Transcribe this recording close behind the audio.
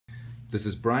This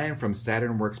is Brian from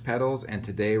Saturnworks Pedals, and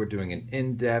today we're doing an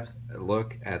in-depth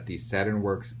look at the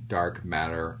Saturnworks Dark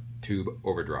Matter Tube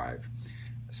Overdrive.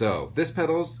 So this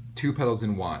pedal's two pedals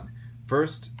in one.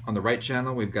 First, on the right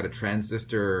channel, we've got a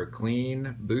transistor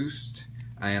clean boost,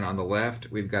 and on the left,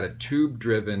 we've got a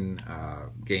tube-driven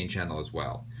gain channel as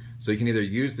well. So you can either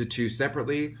use the two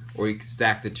separately, or you can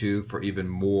stack the two for even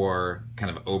more kind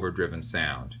of overdriven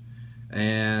sound.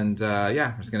 And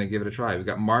yeah, we're just going to give it a try. We've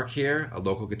got Mark here, a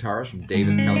local guitarist from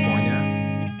Davis, California.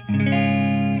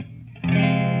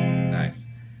 Nice.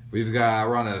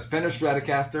 We're on a Fender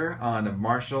Stratocaster on a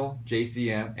Marshall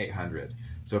JCM 800.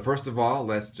 So first of all,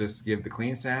 let's just give the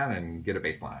clean sound and get a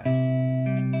bass line.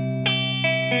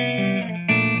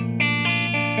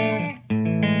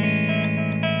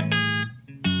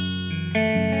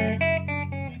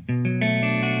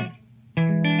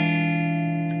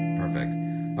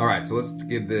 Alright, so let's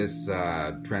give this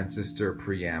transistor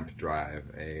preamp drive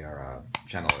a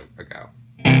channel a go.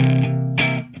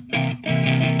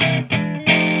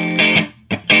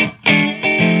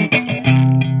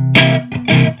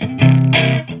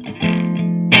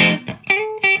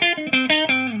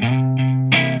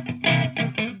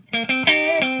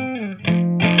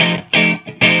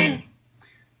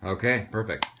 Okay,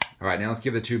 perfect. Alright, now let's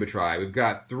give the tube a try. We've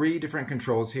got three different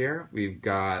controls here. We've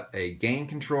got a gain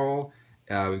control,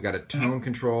 we've got a tone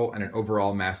control, and an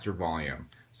overall master volume.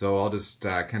 So I'll just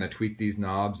kind of tweak these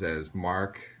knobs as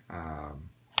Mark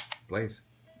plays.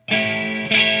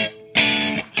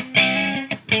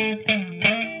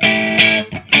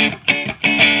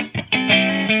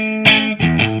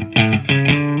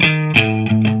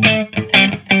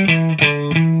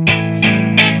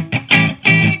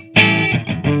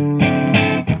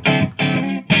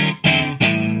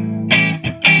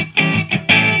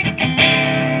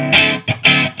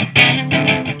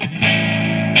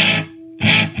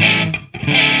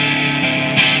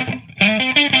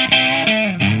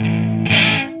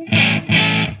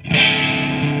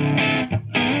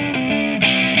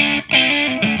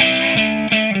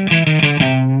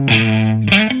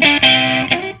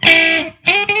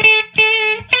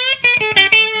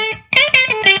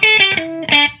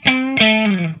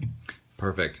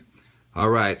 Perfect. All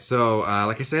right, so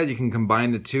like I said, you can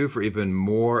combine the two for even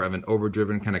more of an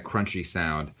overdriven kind of crunchy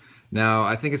sound. Now,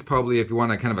 I think it's probably, if you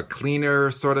want a kind of a cleaner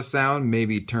sort of sound,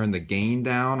 maybe turn the gain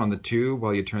down on the tube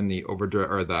while you turn the overdrive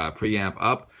or the preamp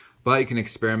up. But you can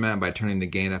experiment by turning the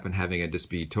gain up and having it just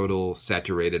be total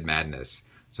saturated madness.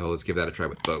 So let's give that a try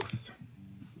with both.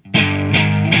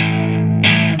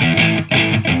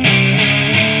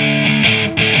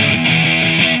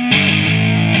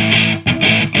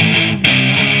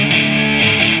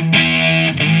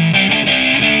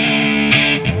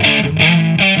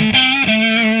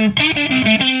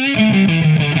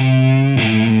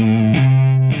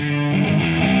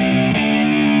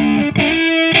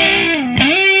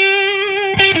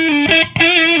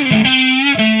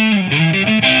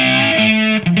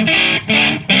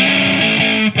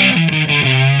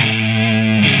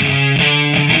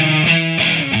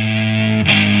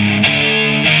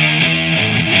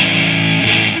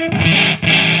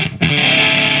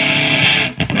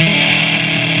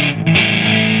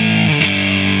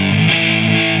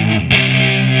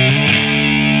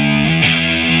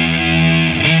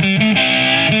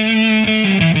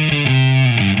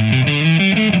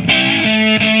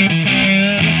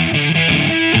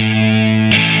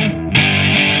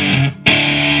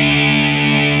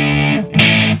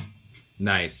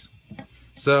 Nice.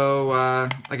 So,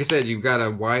 like I said, you've got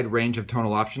a wide range of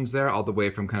tonal options there, all the way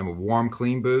from kind of a warm,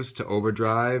 clean boost to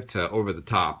overdrive to over the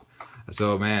top.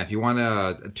 So, man, if you want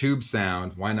a tube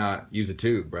sound, why not use a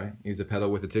tube, right? Use a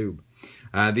pedal with a tube.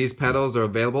 These pedals are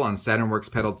available on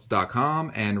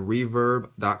SaturnworksPedals.com and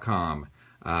Reverb.com.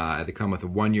 They come with a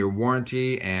 1-year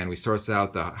warranty, and we source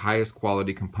out the highest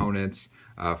quality components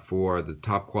for the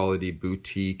top quality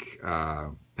boutique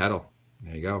pedal.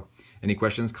 There you go. Any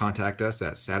questions, contact us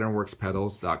at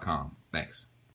SaturnworksPedals.com. Thanks.